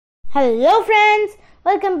Hello friends,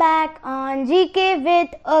 welcome back on GK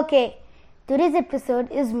with OK. Today's episode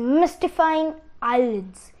is Mystifying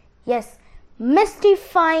Islands. Yes,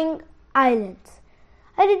 Mystifying Islands.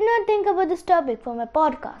 I did not think about this topic for my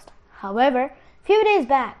podcast. However, few days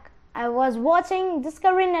back, I was watching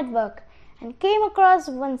Discovery Network and came across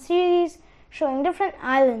one series showing different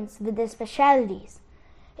islands with their specialities.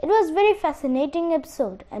 It was a very fascinating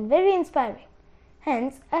episode and very inspiring.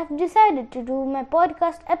 Hence, I have decided to do my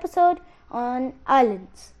podcast episode on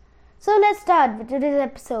islands. So let's start with today's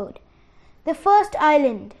episode. The first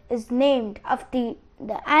island is named after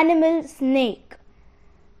the animal snake.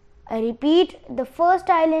 I repeat, the first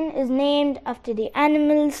island is named after the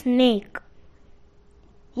animal snake.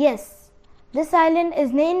 Yes, this island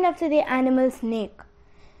is named after the animal snake.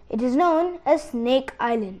 It is known as Snake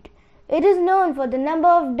Island. It is known for the number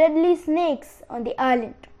of deadly snakes on the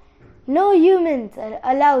island. No humans are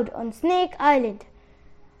allowed on Snake Island.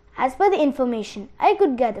 As per the information I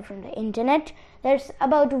could gather from the internet, there's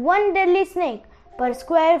about one deadly snake per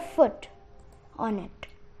square foot on it.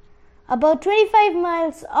 About 25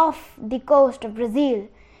 miles off the coast of Brazil,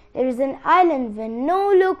 there is an island where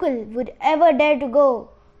no local would ever dare to go.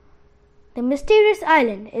 The mysterious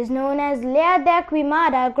island is known as Ilha da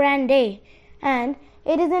Queimada Grande, and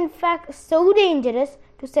it is in fact so dangerous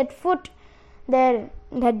to set foot there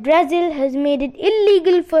that Brazil has made it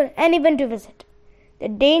illegal for anyone to visit. The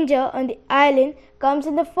danger on the island comes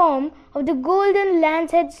in the form of the golden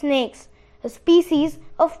lancehead snakes, a species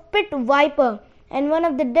of pit viper and one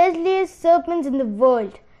of the deadliest serpents in the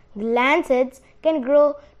world. The lanceheads can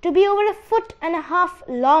grow to be over 1.5 feet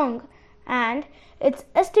long, and it's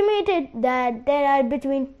estimated that there are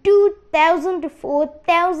between 2,000 to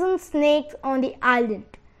 4,000 snakes on the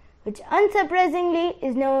island, which unsurprisingly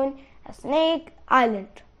is known as Snake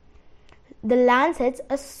Island. The lanceheads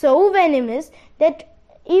are so venomous that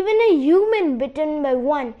even a human bitten by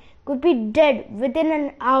one could be dead within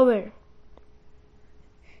an hour.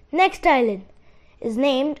 Next island is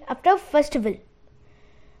named after a festival,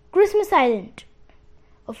 Christmas Island.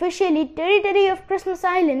 Officially territory of Christmas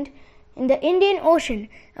Island in the Indian Ocean,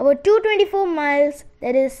 about 224 miles,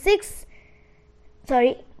 that is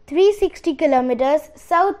 360 kilometers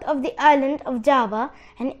south of the island of Java,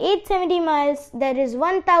 and 870 miles, that is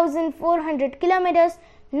 1400 kilometers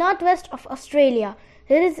northwest of Australia.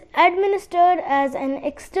 It is administered as an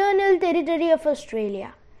external territory of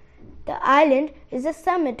Australia. The island is the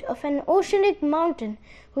summit of an oceanic mountain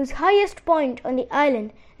whose highest point on the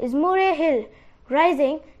island is Murray Hill,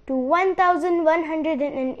 rising to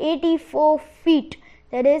 1184 feet,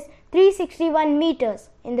 that is 361 meters,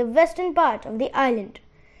 in the western part of the island.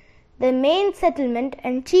 The main settlement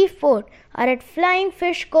and chief port are at Flying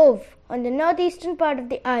Fish Cove on the northeastern part of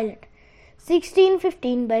the island.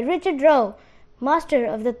 1615 by Richard Roe, master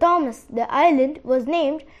of the Thomas, the island was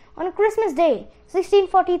named on Christmas Day.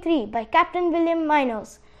 1643 by Captain William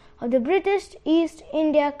Minos of the British East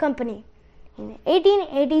India Company. In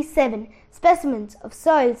 1887, specimens of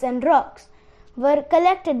soils and rocks were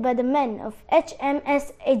collected by the men of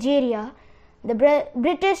HMS Egeria. The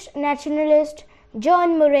British naturalist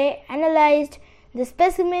John Murray analyzed the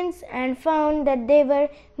specimens and found that they were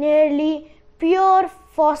nearly pure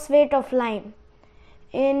phosphate of lime.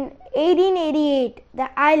 In 1888, the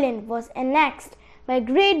island was annexed by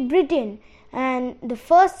Great Britain, and the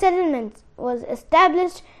first settlement was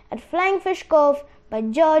established at Flying Fish Cove by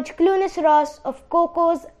George Clunies Ross of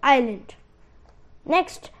Cocos Island.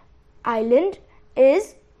 Next island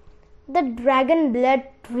is the Dragon Blood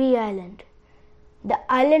Tree Island. The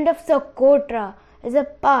island of Socotra is a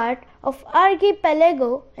part of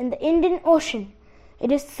archipelago in the Indian Ocean.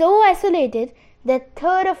 It is so isolated that a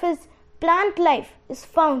third of its plant life is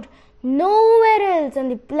found nowhere else on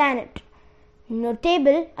the planet.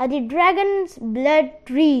 Notable are the dragon's blood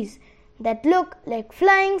trees that look like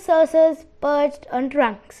flying saucers perched on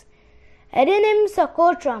trunks. Erinum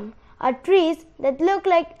socotrum are trees that look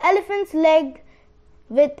like elephant's leg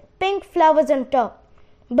with pink flowers on top.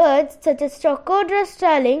 Birds such as Socotra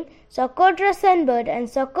starling, Socotra sunbird, and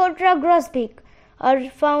Socotra grosbeak are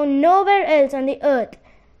found nowhere else on the earth.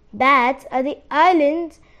 Bats are the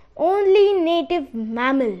island's only native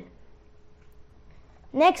mammal.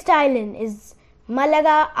 Next island is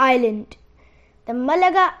Malaga Island. The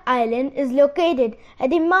Malaga Island is located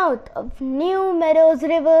at the mouth of New Meadows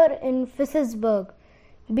River in Fishersburg.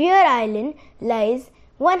 Bear Island lies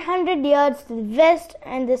 100 yards to the west,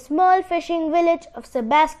 and the small fishing village of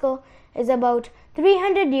Sabasco is about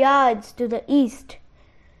 300 yards to the east.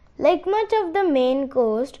 Like much of the main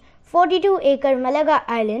coast, 42-acre Malaga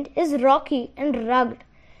Island is rocky and rugged.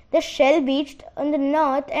 The shell beached on the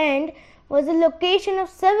north end was the location of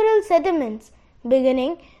several settlements,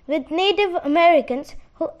 beginning with Native Americans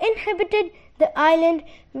who inhabited the island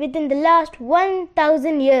within the last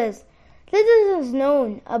 1,000 years. Little is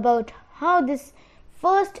known about how these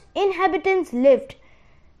first inhabitants lived.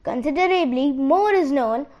 Considerably more is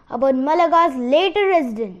known about Malaga's later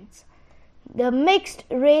residents, the mixed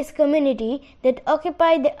race community that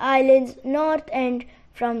occupied the island's north end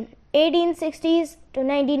from 1860s to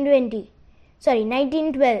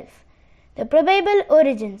 1912. The probable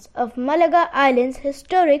origins of Malaga Island's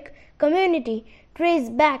historic community trace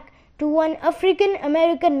back to one African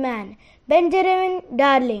American man, Benjamin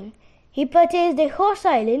Darling. He purchased a horse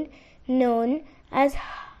island known as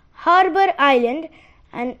Harbor Island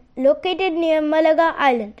and located near Malaga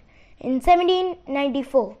Island in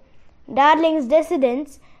 1794. Darling's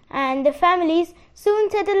descendants and the families soon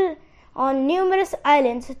settled on numerous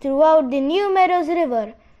islands throughout the New Meadows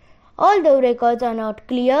River. Although records are not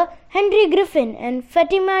clear, Henry Griffin and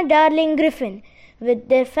Fatima Darling Griffin, with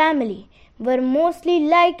their family, were mostly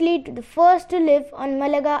likely to the first to live on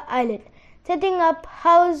Malaga Island, setting up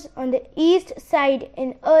house on the east side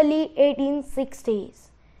in early 1860s.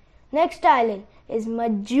 Next island is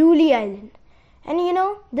Majuli Island. And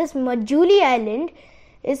this Majuli Island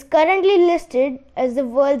is currently listed as the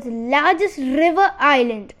world's largest river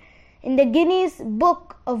island in the Guinness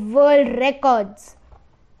Book of World Records.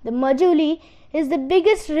 The Majuli is the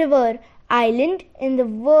biggest river island in the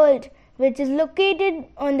world, which is located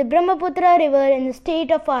on the Brahmaputra River in the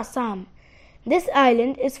state of Assam. This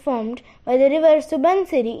island is formed by the river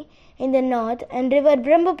Subansiri in the north and river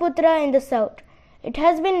Brahmaputra in the south. It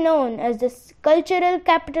has been known as the cultural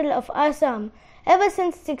capital of Assam ever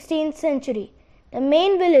since the 16th century. The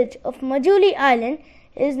main village of Majuli Island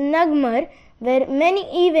is Nagmar, where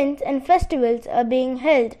many events and festivals are being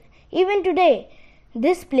held even today.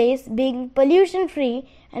 This place, being pollution-free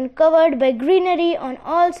and covered by greenery on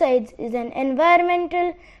all sides, is an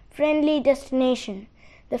environmental friendly destination.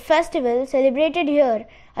 The festivals celebrated here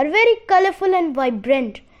are very colorful and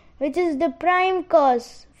vibrant, which is the prime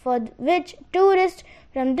cause for which tourists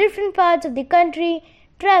from different parts of the country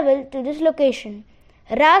travel to this location.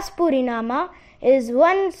 Ras Purinama is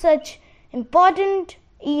one such important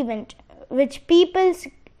event which people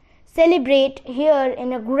celebrate here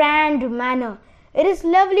in a grand manner. It is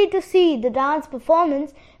lovely to see the dance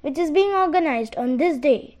performance which is being organized on this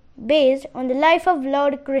day, based on the life of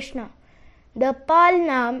Lord Krishna. The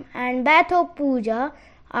Palnam and Batho Puja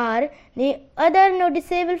are the other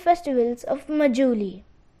noticeable festivals of Majuli.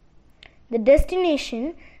 The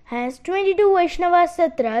destination has 22 Vaishnava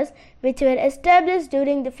satras which were established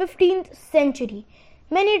during the 15th century.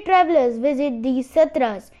 Many travelers visit these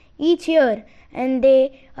satras each year, and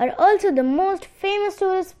they are also the most famous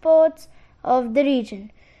tourist spots of the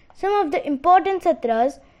region. Some of the important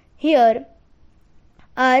satras here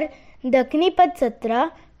are the Knipat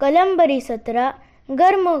Satra, Kalambari Satra,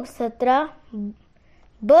 Garmog Satra.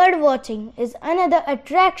 Bird watching is another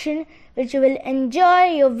attraction which you will enjoy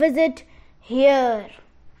your visit here.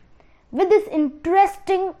 With this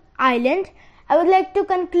interesting island, I would like to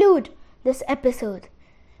conclude this episode.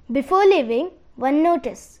 Before leaving, one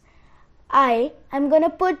notice. I am going to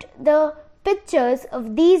put the pictures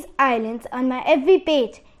of these islands on my FB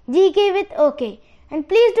page, GK with OK, and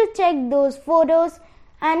please do check those photos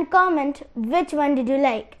and comment which one did you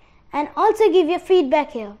like, and also give your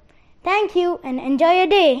feedback here. Thank you and enjoy your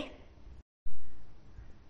day.